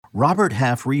Robert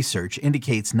Half research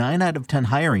indicates 9 out of 10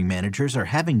 hiring managers are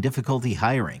having difficulty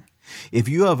hiring. If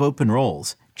you have open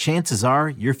roles, chances are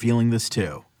you're feeling this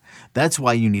too. That's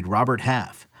why you need Robert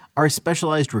Half. Our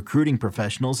specialized recruiting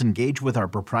professionals engage with our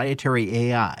proprietary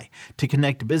AI to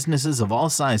connect businesses of all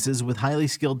sizes with highly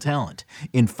skilled talent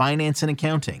in finance and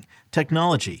accounting,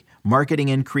 technology, marketing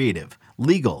and creative,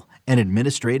 legal, and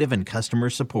administrative and customer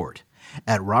support.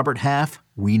 At Robert Half,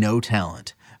 we know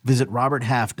talent. Visit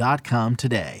roberthalf.com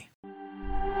today.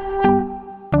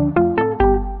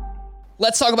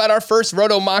 Let's talk about our first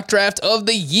Roto mock draft of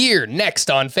the year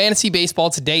next on Fantasy Baseball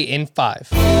Today in 5.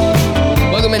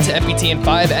 Welcome into FBT in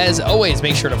 5. As always,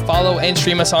 make sure to follow and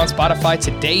stream us on Spotify.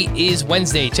 Today is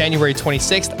Wednesday, January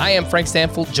 26th. I am Frank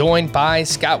Stanfield, joined by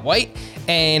Scott White.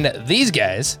 And these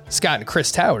guys, Scott and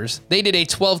Chris Towers, they did a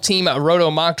 12-team Roto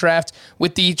mock draft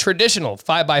with the traditional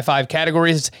 5x5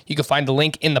 categories. You can find the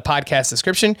link in the podcast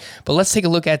description. But let's take a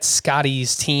look at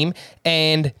Scotty's team.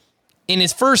 And in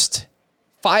his first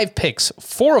 5 picks,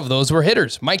 4 of those were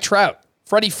hitters. Mike Trout,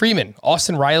 Freddie Freeman,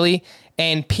 Austin Riley,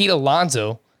 and Pete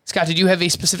Alonso. Scott, did you have a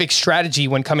specific strategy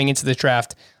when coming into the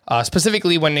draft,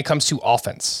 specifically when it comes to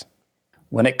offense?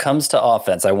 When it comes to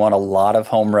offense, I want a lot of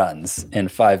home runs in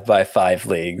 5x5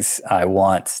 leagues. I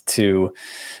want to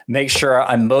make sure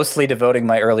I'm mostly devoting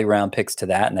my early round picks to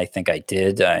that, and I think I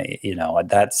did.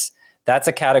 That's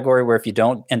a category where if you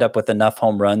don't end up with enough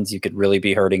home runs, you could really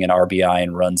be hurting in RBI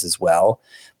and runs as well.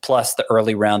 Plus, the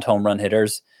early round home run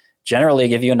hitters generally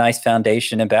give you a nice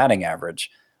foundation and batting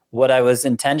average. What I was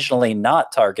intentionally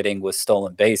not targeting was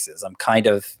stolen bases. I'm kind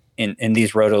of in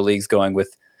these Roto leagues going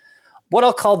with what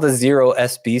I'll call the 0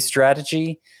 SB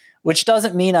strategy, which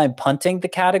doesn't mean I'm punting the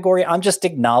category. I'm just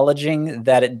acknowledging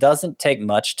that it doesn't take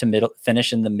much to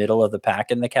finish in the middle of the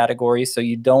pack in the category. So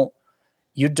you don't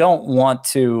want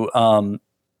to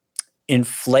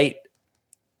inflate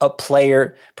a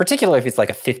player, particularly if it's like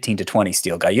a 15 to 20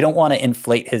 steal guy. You don't want to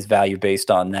inflate his value based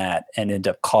on that and end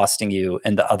up costing you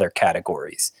in the other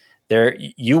categories.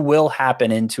 You will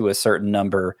happen into a certain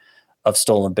number of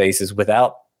stolen bases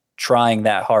without trying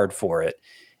that hard for it.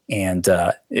 And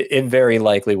it very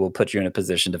likely will put you in a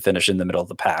position to finish in the middle of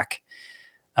the pack.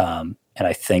 And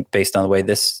I think based on the way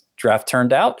this draft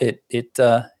turned out, it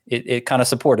kind of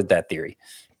supported that theory.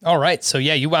 All right. So,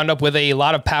 yeah, you wound up with a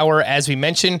lot of power, as we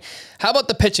mentioned. How about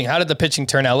the pitching? How did the pitching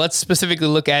turn out? Let's specifically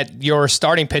look at your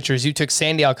starting pitchers. You took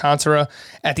Sandy Alcantara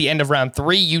at the end of round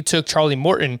 3. You took Charlie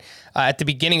Morton at the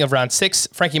beginning of round 6.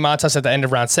 Frankie Montas at the end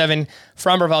of round 7.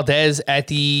 Framber Valdez at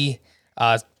the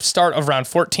start of round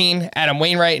 14. Adam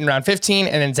Wainwright in round 15.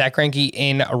 And then Zach Greinke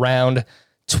in round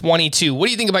 22. What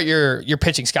do you think about your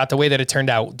pitching, Scott, the way that it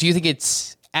turned out? Do you think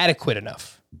it's adequate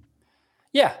enough?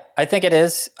 Yeah, I think it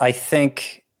is. I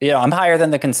think... I'm higher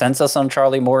than the consensus on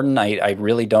Charlie Morton. I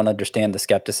really don't understand the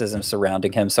skepticism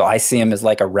surrounding him. So I see him as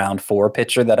like a round 4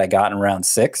 pitcher that I got in round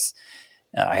 6.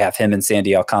 I have him and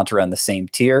Sandy Alcantara in the same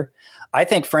tier. I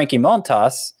think Frankie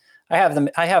Montas, I have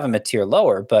him a tier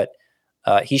lower, but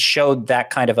he showed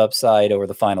that kind of upside over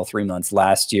the final 3 months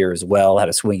last year as well. Had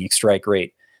a swinging strike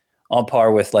rate on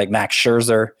par with like Max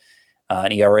Scherzer,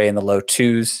 an ERA in the low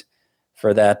 2s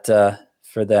for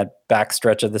that back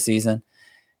stretch of the season.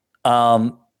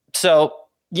 So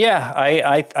yeah,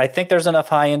 I think there's enough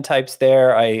high-end types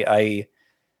there. I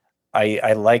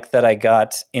like that I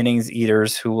got innings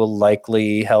eaters who will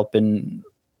likely help in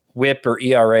WHIP or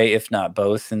ERA, if not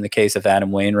both. In the case of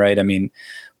Adam Wainwright, I mean,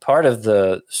 part of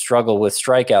the struggle with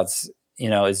strikeouts,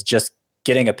 is just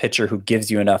getting a pitcher who gives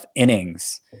you enough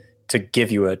innings to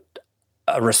give you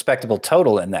a respectable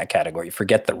total in that category.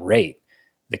 Forget the rate,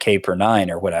 the K per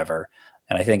 9 or whatever.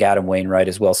 And I think Adam Wainwright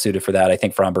is well suited for that. I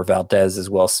think Framber Valdez is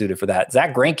well suited for that.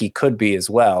 Zach Greinke could be as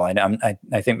well.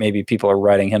 I think maybe people are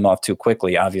writing him off too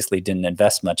quickly. Obviously didn't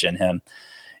invest much in him.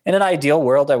 In an ideal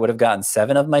world, I would have gotten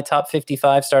 7 of my top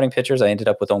 55 starting pitchers. I ended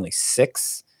up with only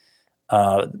 6.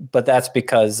 But that's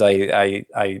because I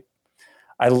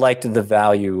liked the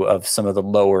value of some of the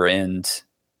lower end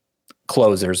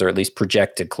closers, or at least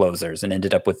projected closers, and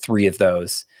ended up with 3 of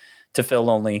those to fill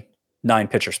only 9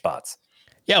 pitcher spots.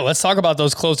 Yeah, let's talk about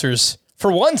those closers.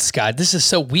 For one, Scott, this is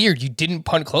so weird. You didn't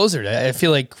punt closer. I feel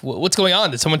like, what's going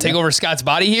on? Did someone take over Scott's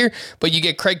body here? But you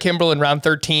get Craig Kimbrell in round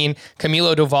 13,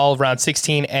 Camilo Doval round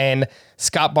 16, and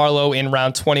Scott Barlow in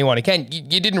round 21. Again,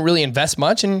 you didn't really invest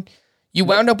much, and you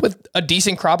wound up with a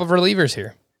decent crop of relievers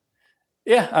here.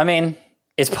 Yeah, I mean,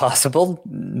 it's possible.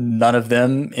 None of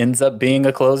them ends up being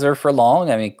a closer for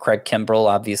long. I mean, Craig Kimbrell,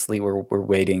 obviously, we're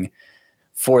waiting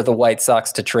for the White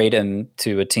Sox to trade him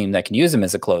to a team that can use him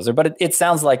as a closer. But it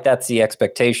sounds like that's the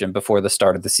expectation before the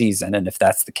start of the season. And if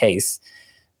that's the case,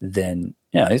 then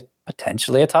he's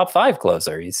potentially a top 5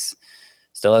 closer. He's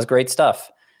Still has great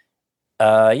stuff.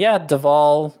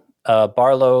 Duvall,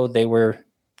 Barlow, they were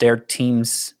their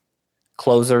team's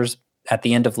closers at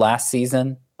the end of last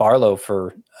season. Barlow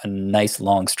for a nice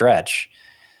long stretch.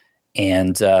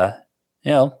 And,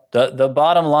 the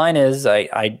bottom line is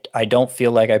I don't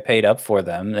feel like I paid up for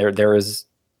them. There is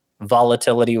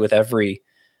volatility with every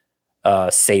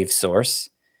save source,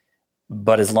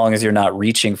 but as long as you're not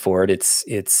reaching for it, it's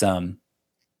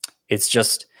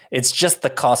just the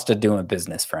cost of doing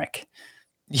business, Frank.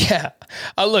 Yeah.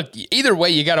 Look, either way,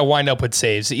 you got to wind up with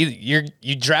saves. Either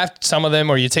you draft some of them,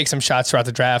 or you take some shots throughout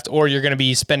the draft, or you're going to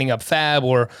be spending up fab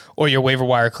or your waiver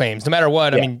wire claims. No matter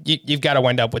what, I mean, you've got to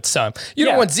wind up with some. You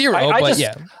don't want zero,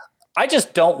 I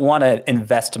just don't want to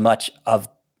invest much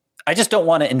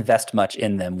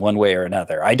in them one way or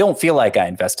another. I don't feel like I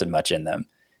invested much in them.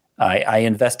 I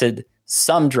invested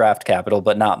some draft capital,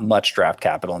 but not much draft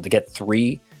capital. And to get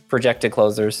 3 projected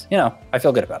closers, I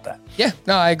feel good about that. Yeah,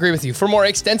 no, I agree with you. For more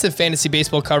extensive fantasy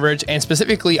baseball coverage, and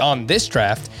specifically on this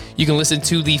draft, you can listen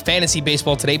to the Fantasy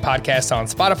Baseball Today podcast on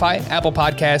Spotify, Apple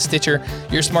Podcasts, Stitcher,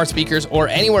 your smart speakers, or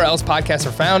anywhere else podcasts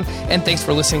are found. And thanks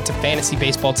for listening to Fantasy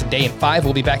Baseball Today in 5.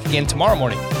 We'll be back again tomorrow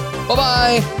morning.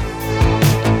 Bye-bye.